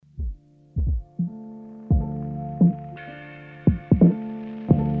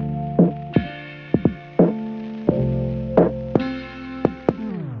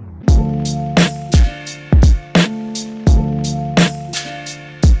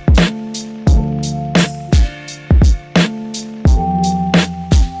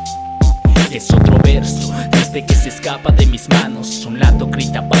este que se escapa de mis manos. Un lado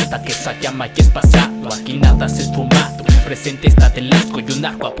grita basta, que esa llama ya es pasado. Aquí nada se esfumado, presente está del asco y un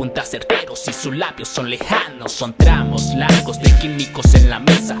arco apunta certeros y sus labios son lejanos. Son tramos largos de químicos en la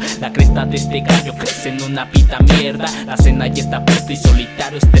mesa. La cresta de este gallo crece en una pita mierda. La cena ya está puesta y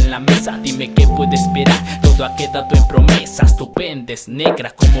solitario está en la mesa. Dime qué puede esperar, todo ha quedado en promesas. Tu pendes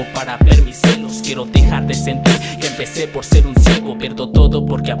negra como para ver mis celos. Quiero dejar de sentir que empecé por ser un ciego. Pierdo todo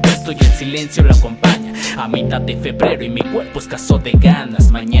porque apuesto y el silencio lo acompaña. A mitad de febrero y mi cuerpo escaso de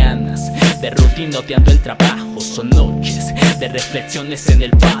ganas. Mañanas de rutina odiando el trabajo. Son noches de reflexiones en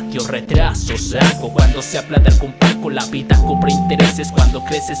el patio. Retrasos hago cuando se habla de algún paco. La vida cobra intereses cuando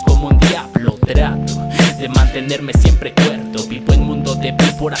creces como un diablo. Trato de mantenerme siempre cuerdo. Vivo en mundo de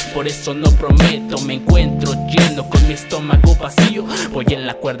víboras, por eso no prometo. Me encuentro lleno con mi estómago vacío. Voy en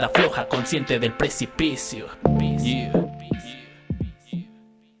la cuerda floja, consciente del precipicio. Yeah.